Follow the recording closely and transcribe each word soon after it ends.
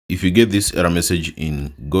If you get this error message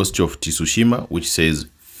in Ghost of Tsushima, which says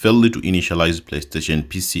failed to initialize PlayStation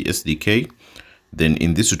PC SDK, then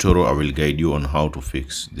in this tutorial I will guide you on how to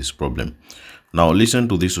fix this problem. Now listen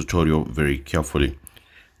to this tutorial very carefully.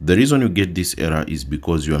 The reason you get this error is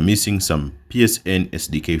because you are missing some PSN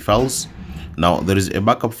SDK files. Now there is a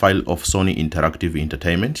backup file of Sony Interactive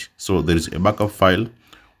Entertainment. So there is a backup file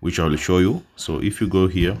which I will show you. So if you go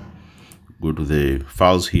here, go to the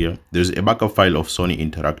files here, there's a backup file of Sony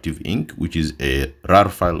Interactive Inc, which is a RAR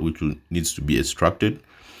file which needs to be extracted.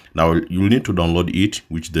 Now you'll need to download it,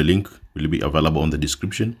 which the link will be available on the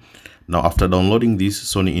description. Now after downloading this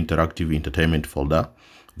Sony Interactive Entertainment folder,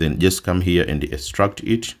 then just come here and extract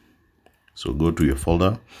it. So go to your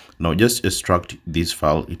folder. Now just extract this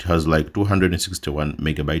file. It has like 261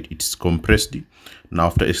 megabyte. It's compressed. Now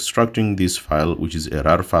after extracting this file, which is a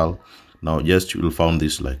RAR file, now just you will find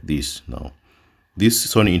this like this. Now this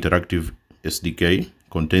Sony Interactive SDK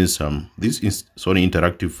contains Sony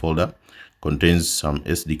Interactive folder contains some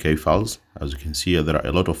SDK files. As you can see here, there are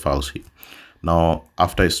a lot of files here. Now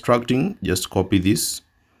after extracting, just copy this.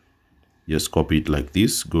 Just copy it like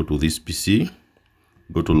this. Go to this PC,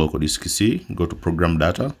 go to local disk C, go to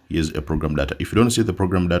ProgramData. Here's a ProgramData. If you don't see the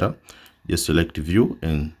ProgramData, just select view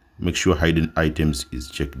and make sure hidden items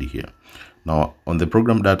is checked here. Now on the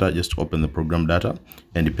ProgramData, just open the ProgramData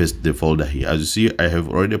and paste the folder here. As you see, I have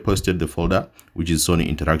already pasted the folder, which is Sony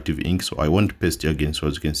Interactive Inc. So I won't paste it again. So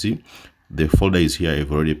as you can see, the folder is here.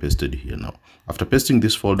 I've already pasted here. Now after pasting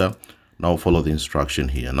this folder, now follow the instruction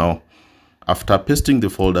here. Now after pasting the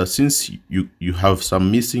folder, since you have some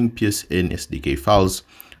missing PSN SDK files,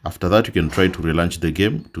 after that you can try to relaunch the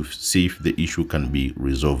game to see if the issue can be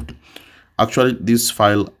resolved. Actually, this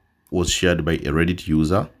file was shared by a Reddit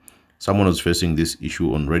user. Someone was facing this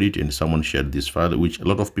issue on Reddit and someone shared this file, which a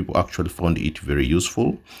lot of people actually found it very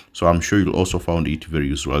useful. So I'm sure you'll also found it very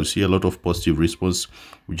useful. I'll see a lot of positive response,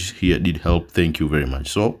 which here did help. Thank you very much.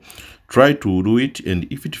 So try to do it, and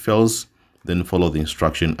if it fails, then follow the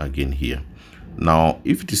instruction again here. Now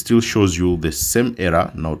if it still shows you the same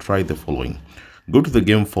error, now try the following. Go to the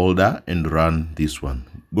game folder and run this one.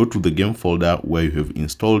 Go to the game folder where you have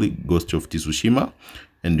installed Ghost of Tsushima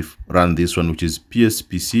and run this one, which is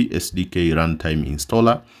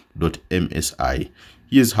pspcsdkruntimeinstaller.msi.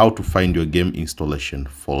 Here's how to find your game installation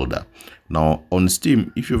folder. Now on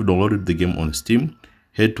Steam, if you've downloaded the game on Steam,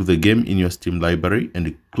 head to the game in your Steam library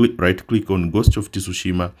and right click on Ghost of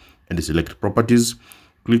Tsushima and select properties.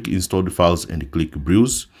 Click installed files and click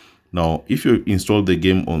browse. Now if you install the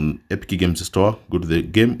game on Epic Games Store, go to the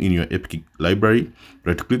game in your Epic library,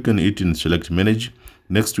 right click on it and select manage.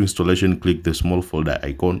 Next to installation, click the small folder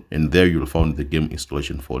icon, and there you'll find the game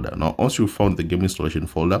installation folder. Now once you found the game installation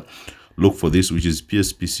folder, look for this, which is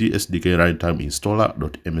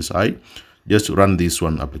pspcsdkruntimeinstaller.msi. Just run this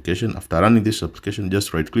one application. After running this application,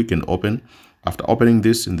 just right click and open. After opening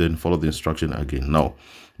this, and then follow the instruction again. Now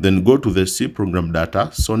then go to the C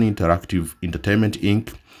ProgramData, Sony Interactive Entertainment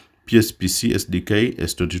Inc,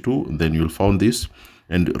 pspcsdk.s22, and then you'll find this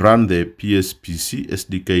and run the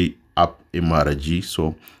pspcsdkappmgr.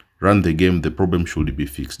 So run the game, the problem should be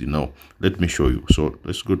fixed. Now let me show you. So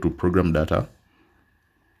let's go to ProgramData.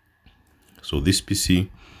 So this PC,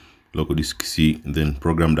 local disk C, and then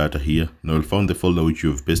ProgramData here. Now you'll find the folder which you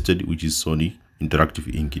have pasted, which is Sony Interactive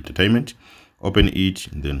Inc Entertainment. Open it,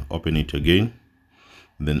 and then open it again,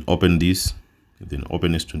 and then open this, and then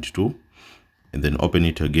open S22, and then open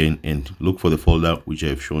it again and look for the folder which I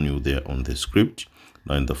have shown you there on the script.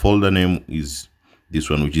 Now in the folder name is this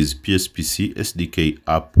one, which is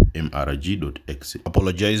pspcsdkappmgr.exe.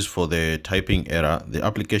 Apologize for the typing error. The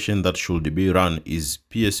application that should be run is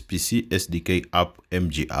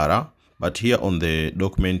pspcsdkappmgr, but here on the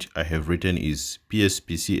document I have written is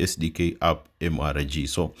pspcsdkappmgr.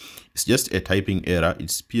 So it's just a typing error.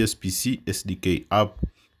 It's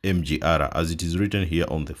pspcsdkappmgr as it is written here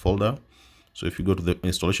on the folder. So if you go to the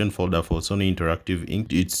installation folder for Sony Interactive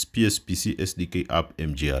Inc, it's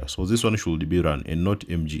pspcsdkappmgr. So this one should be run and not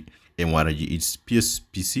mgrg. It's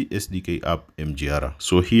pspcsdkappmgr.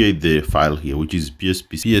 So here is the file here, which is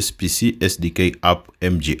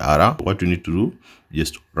pspcsdkappmgr. What you need to do,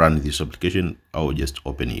 just run this application. I will just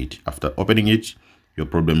open it. After opening it, your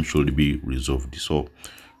problem should be resolved. So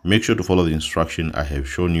make sure to follow the instruction I have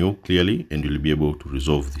shown you clearly, and you'll be able to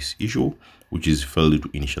resolve this issue, which is failed to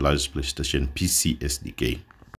initialize PlayStation PC SDK.